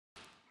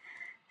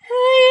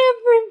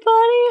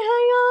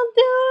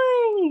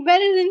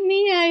better than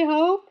me, I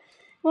hope.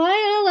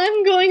 Well,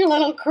 I'm going a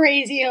little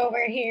crazy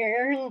over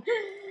here.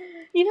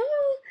 You know,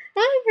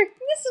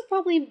 this is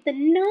probably the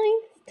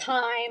 9th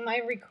time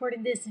I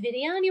recorded this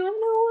video, and you wanna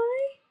know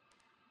why?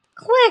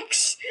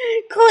 Clicks!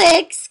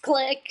 Clicks,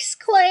 clicks,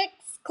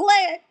 clicks,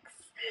 clicks!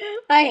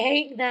 I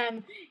hate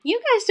them. You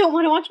guys don't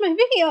want to watch my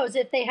videos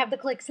if they have the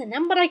clicks in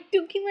them, but I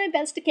do keep my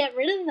best to get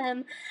rid of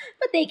them.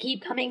 But they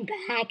keep coming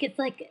back. It's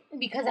like,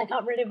 because I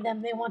got rid of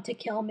them, they want to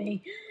kill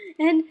me.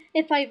 And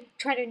if I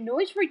try to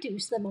noise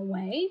reduce them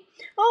away,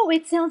 oh,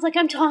 it sounds like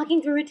I'm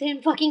talking through a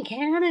tin fucking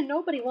can, and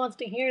nobody wants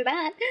to hear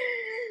that.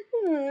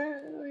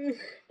 If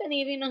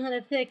any of you know how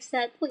to fix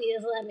that,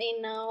 please let me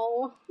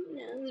know.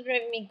 It's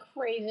driving me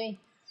crazy.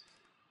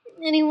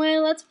 Anyway,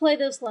 let's play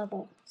this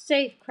level.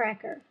 Safe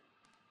Cracker.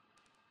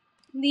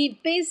 The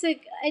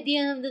basic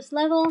idea of this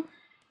level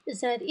is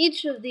that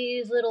each of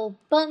these little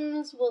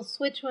buttons will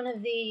switch one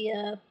of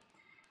the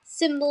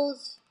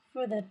symbols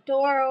for the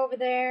door over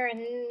there,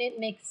 and it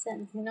makes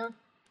sense, you know?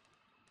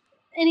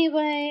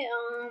 Anyway,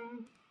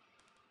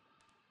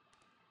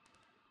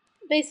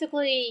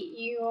 basically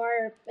you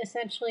are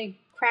essentially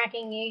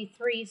cracking a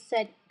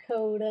 3-set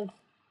code of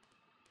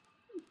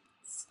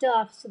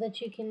stuff so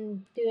that you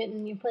can do it,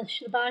 and you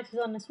push the boxes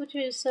on the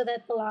switches so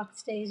that the lock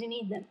stays. You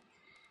need them.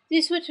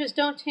 These switches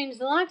don't change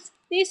the locks.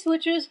 These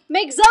switches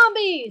make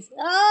zombies!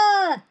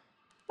 Ah!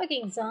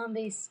 Fucking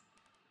zombies.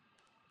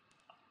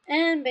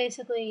 And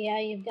basically, yeah,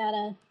 you've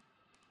gotta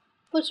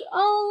push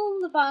all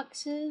the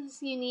boxes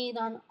you need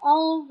on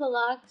all the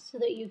locks so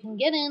that you can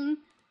get in,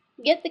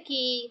 get the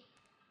key,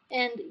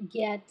 and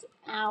get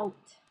out.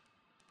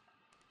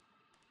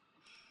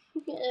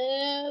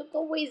 Go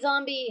away,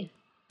 zombie.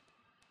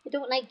 I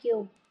don't like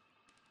you.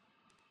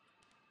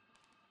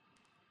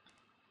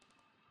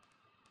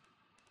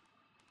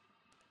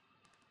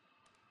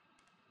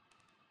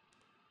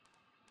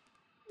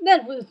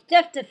 That was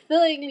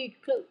definitely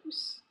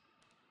close.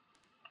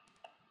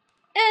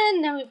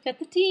 And now we've got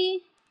the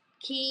key.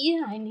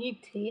 I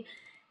need tea.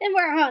 And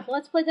we're out.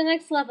 Let's play the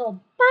next level.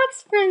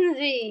 Box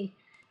Frenzy.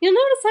 You'll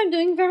notice I'm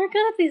doing very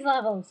good at these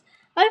levels.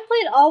 I've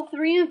played all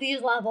 3 of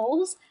these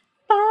levels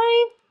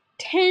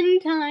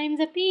 5-10 times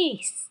a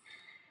piece.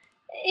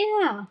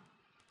 Yeah.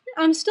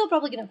 I'm still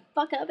probably gonna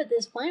fuck up at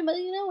this point, but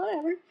you know,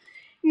 whatever.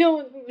 You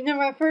know, in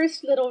my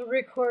first little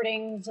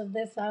recordings of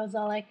this, I was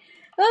all like,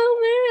 oh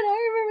man, I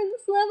remember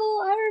this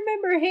level, I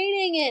remember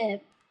hating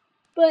it.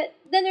 But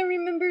then I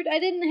remembered I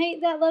didn't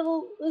hate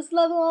this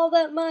level all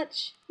that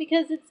much,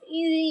 because it's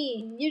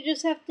easy. You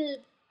just have to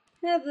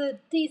have a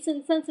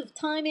decent sense of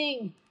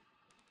timing.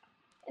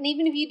 And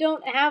even if you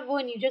don't have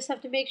one, you just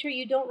have to make sure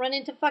you don't run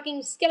into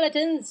fucking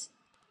skeletons.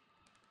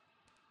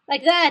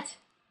 Like that.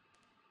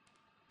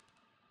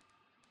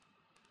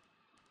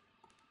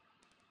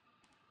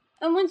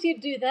 And once you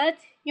do that,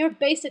 you're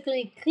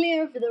basically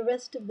clear for the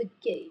rest of the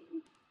game.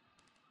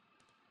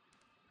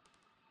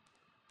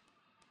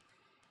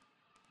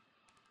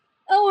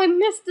 Oh, I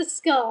missed the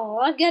skull.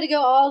 I've got to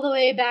go all the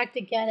way back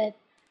to get it.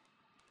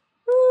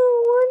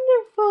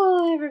 Oh,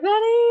 wonderful,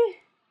 everybody.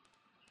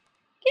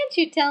 Can't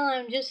you tell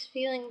I'm just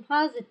feeling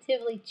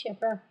positively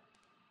chipper?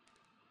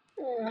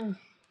 The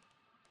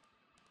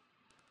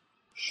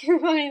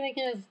funny thing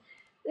is,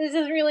 this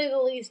is really the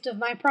least of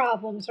my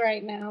problems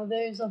right now.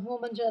 There's a whole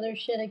bunch of other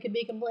shit I could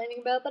be complaining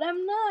about, but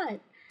I'm not.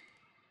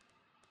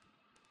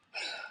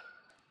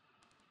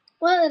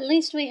 Well, at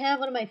least we have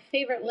one of my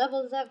favorite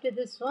levels after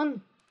this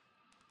one.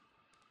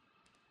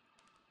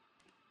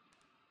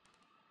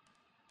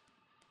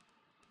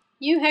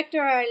 You,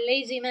 Hector, are a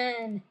lazy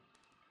man.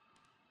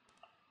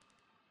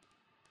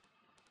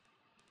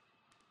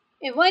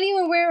 And why do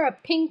you wear a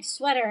pink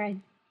sweater?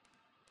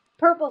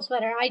 Purple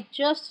sweater. I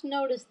just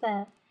noticed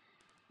that.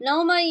 In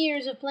all my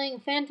years of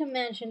playing Phantom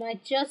Mansion, I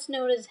just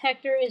noticed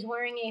Hector is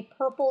wearing a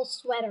purple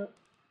sweater.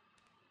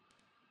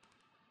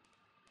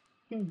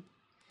 Oh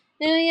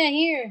yeah,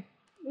 here.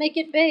 Make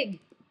it big.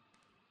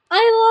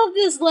 I love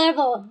this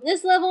level.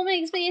 This level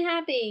makes me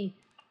happy.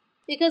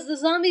 Because the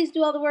zombies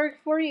do all the work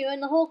for you,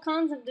 and the whole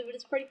concept of it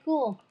is pretty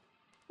cool.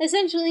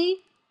 Essentially,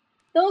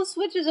 those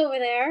switches over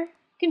there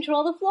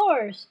control the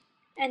floors.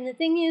 And the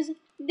thing is,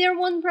 they're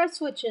one-press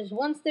switches.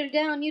 Once they're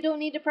down, you don't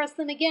need to press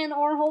them again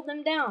or hold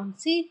them down.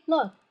 See?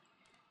 Look.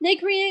 They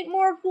create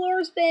more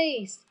floor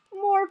space.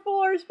 More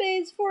floor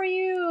space for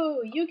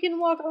you. You can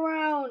walk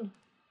around.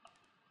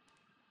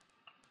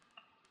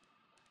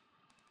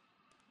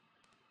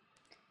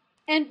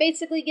 And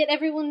basically get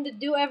everyone to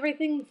do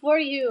everything for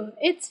you.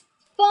 It's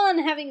fun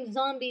having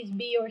zombies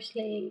be your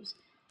slaves.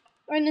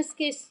 Or in this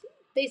case,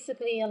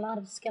 basically a lot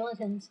of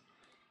skeletons.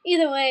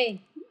 Either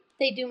way,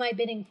 they do my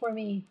bidding for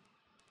me.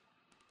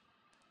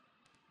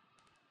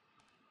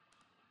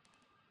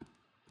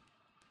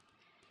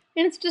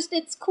 And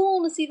it's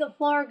cool to see the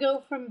floor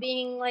go from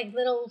being like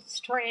little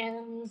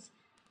strands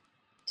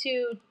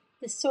to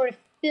this sort of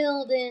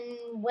filled in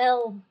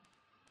well.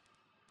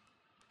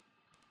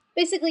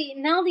 Basically,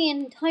 now the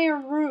entire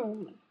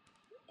room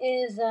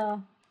is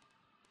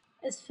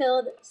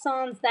filled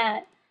sans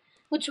that,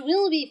 which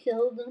will be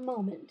filled in a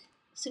moment.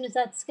 As soon as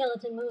that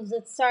skeleton moves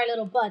its sorry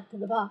little butt to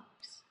the box.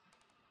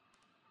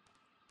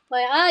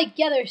 Why, I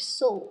gather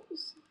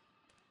souls.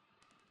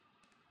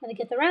 Gotta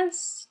get the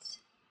rest.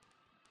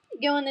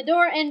 Go in the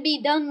door and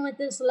be done with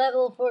this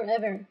level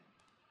forever.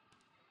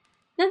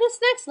 Now this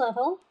next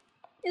level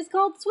is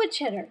called Switch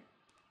Hitter.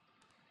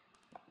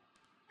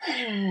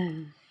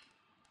 I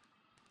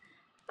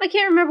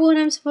can't remember what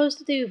I'm supposed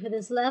to do for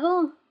this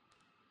level.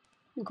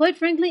 And quite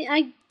frankly,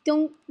 I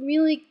don't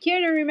really care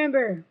to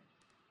remember.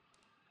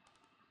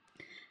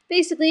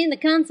 Basically, the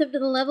concept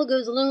of the level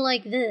goes a little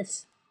like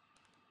this.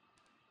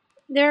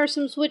 There are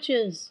some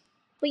switches,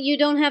 but you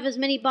don't have as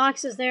many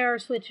boxes as there are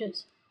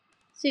switches.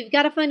 So you've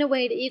got to find a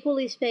way to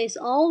equally space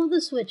all of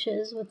the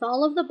switches with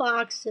all of the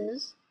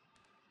boxes,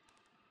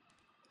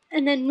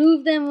 and then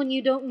move them when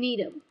you don't need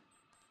them.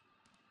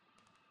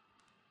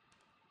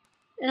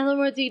 In other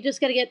words, you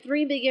just got to get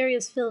 3 big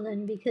areas filled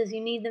in because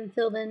you need them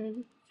filled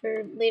in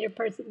for later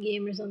parts of the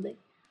game or something.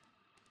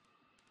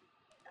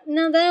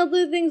 Now that'll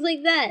do things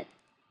like that.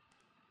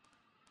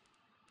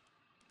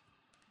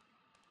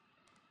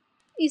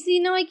 You see,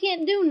 now I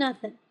can't do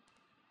nothing.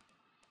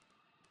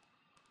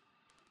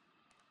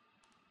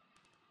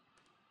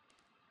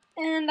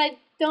 And I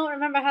don't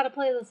remember how to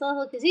play this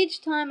level because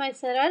each time I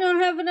said I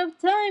don't have enough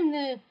time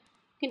to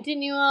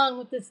continue on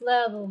with this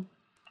level.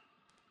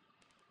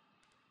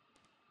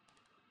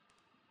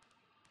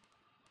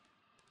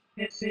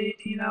 It's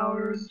 18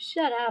 hours.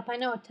 Shut up, I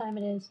know what time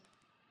it is.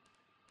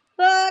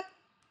 Fuck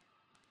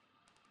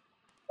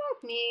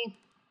me.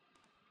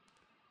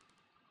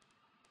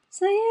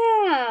 So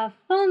yeah,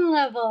 fun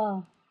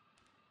level.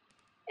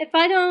 If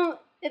I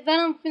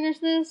don't finish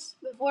this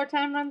before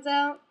time runs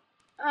out,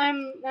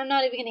 I'm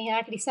not even gonna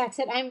hackety sax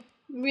it. I'm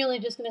really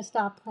just gonna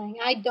stop playing.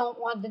 I don't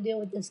want to deal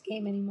with this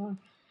game anymore.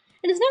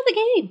 And it's not the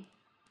game.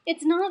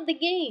 It's not the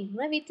game.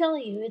 Let me tell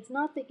you, it's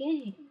not the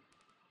game.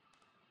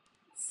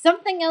 It's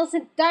something else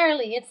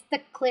entirely. It's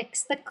the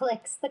clicks, the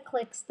clicks, the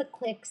clicks, the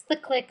clicks, the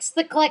clicks,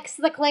 the clicks,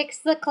 the clicks,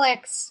 the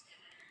clicks.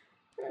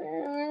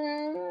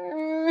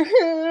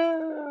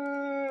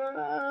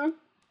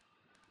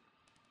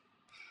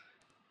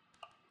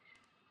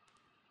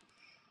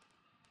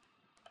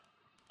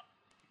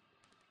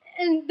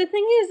 And the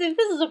thing is, if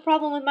this is a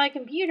problem with my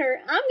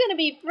computer, I'm gonna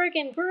be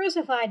freaking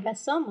crucified by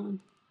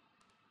someone.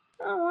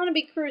 I don't want to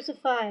be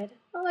crucified.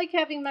 I like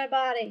having my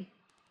body.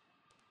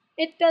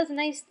 It does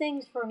nice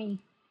things for me.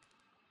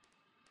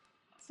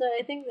 So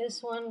I think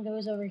this one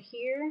goes over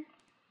here.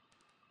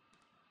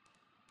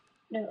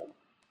 No.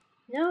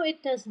 No,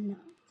 it does not.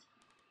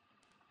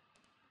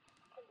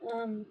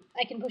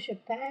 I can push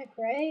it back,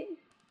 right?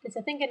 Because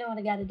I think I know what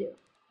I gotta do.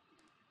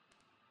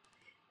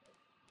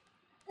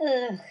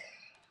 Ugh.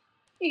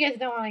 You guys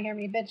don't want to hear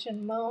me bitch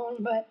and moan,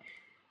 but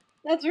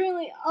that's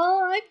really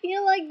all I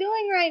feel like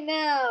doing right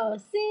now.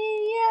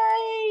 See,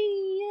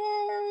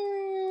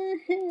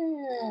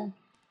 yay!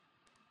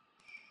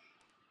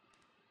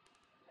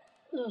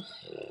 Ugh.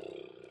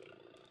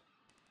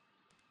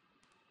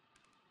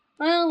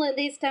 Well, at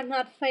least I'm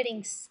not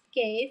fighting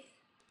Skaith.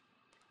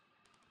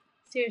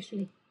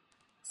 Seriously.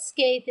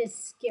 Skaith is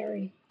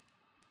scary.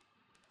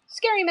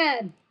 Scary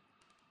mad!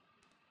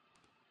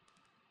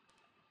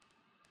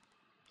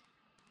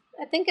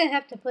 I think I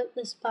have to put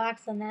this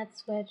box on that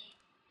switch.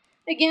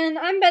 Again,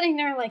 I'm betting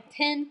there are like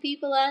 10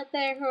 people out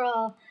there who are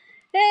all,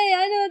 hey,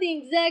 I know the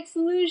exact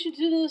solution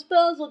to those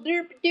puzzles,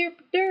 derp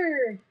derp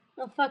derp.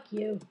 Oh, fuck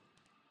you.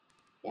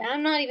 Yeah,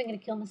 I'm not even gonna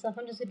kill myself,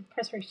 I'm just gonna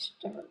press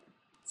restart.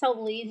 That's how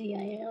lazy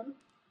I am.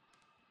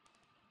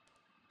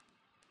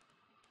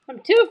 I'm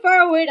too far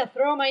away to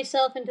throw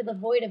myself into the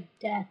void of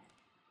death.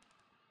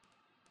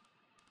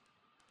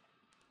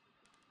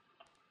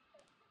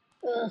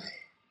 Ugh.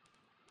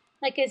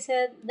 Like I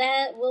said,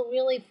 that will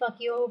really fuck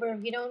you over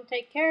if you don't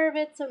take care of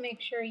it, so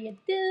make sure you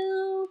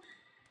do.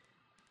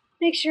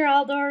 Make sure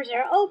all doors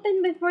are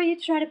open before you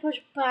try to push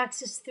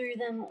boxes through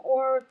them,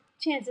 or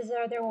chances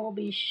are there won't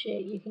be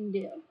shit you can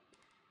do.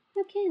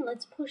 Okay,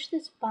 let's push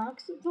this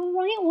box the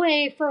right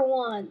way for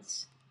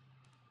once.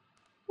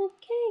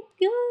 Okay,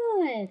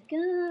 good,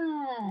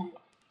 good.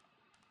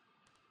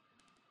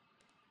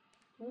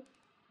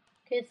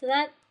 Okay, so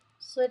that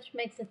switch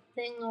makes a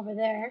thing over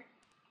there.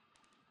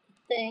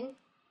 Thing.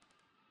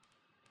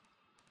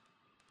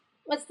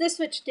 What's this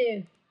switch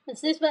do?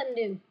 What's this button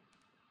do?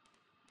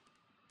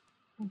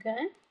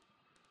 Okay.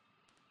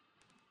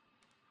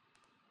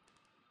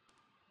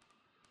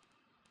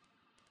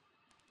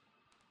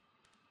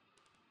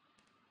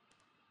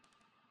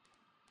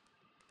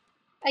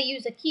 I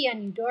use a key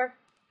on you, door.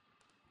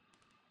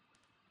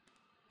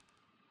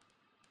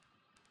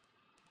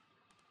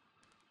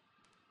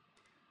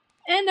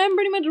 And I'm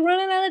pretty much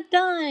running out of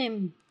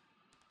time.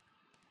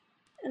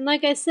 And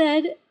like I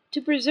said,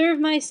 to preserve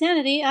my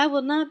sanity, I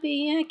will not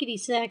be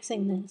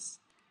yakety-saxing this.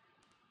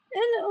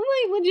 And oh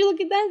wait, would you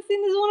look at that? See,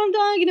 this is what I'm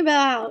talking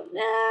about.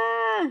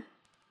 Ah!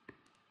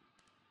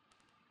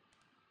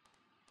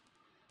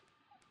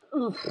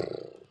 Oof.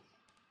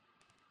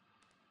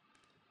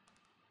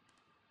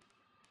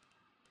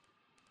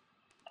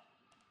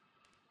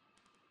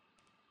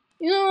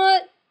 You know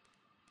what?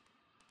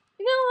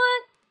 You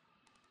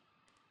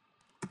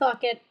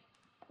fuck it.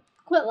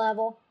 Quit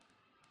level.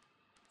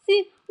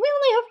 See, we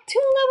only have 2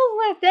 levels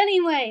left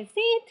anyway.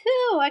 See,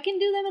 2. I can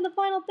do them in the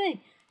final thing.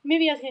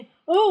 Maybe I was going,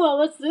 oh, well,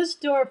 what's this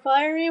door,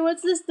 Fiery?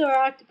 What's this door,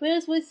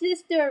 Octopus? What's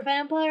this door,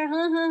 Vampire?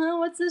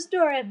 What's this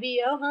door,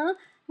 FVO?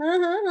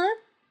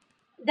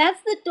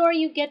 That's the door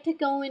you get to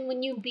go in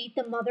when you beat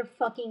the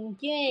motherfucking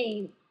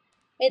game.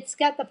 It's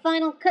got the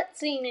final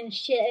cutscene and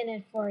shit in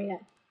it for you.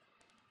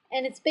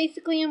 And it's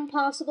basically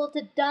impossible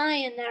to die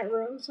in that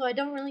room, so I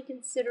don't really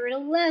consider it a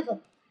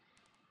level.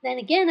 Then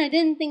again, I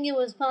didn't think it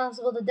was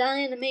possible to die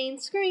in the main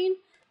screen,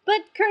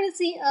 but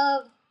courtesy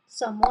of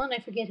someone, I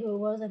forget who it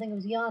was, I think it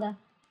was Yada.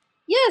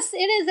 Yes, it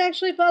is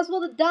actually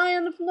possible to die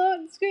on the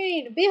floating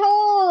screen.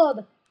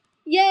 Behold!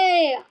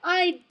 Yay!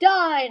 I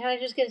died! I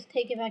just get to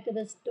take it back to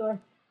this door.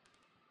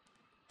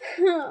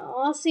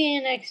 I'll see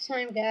you next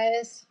time,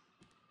 guys.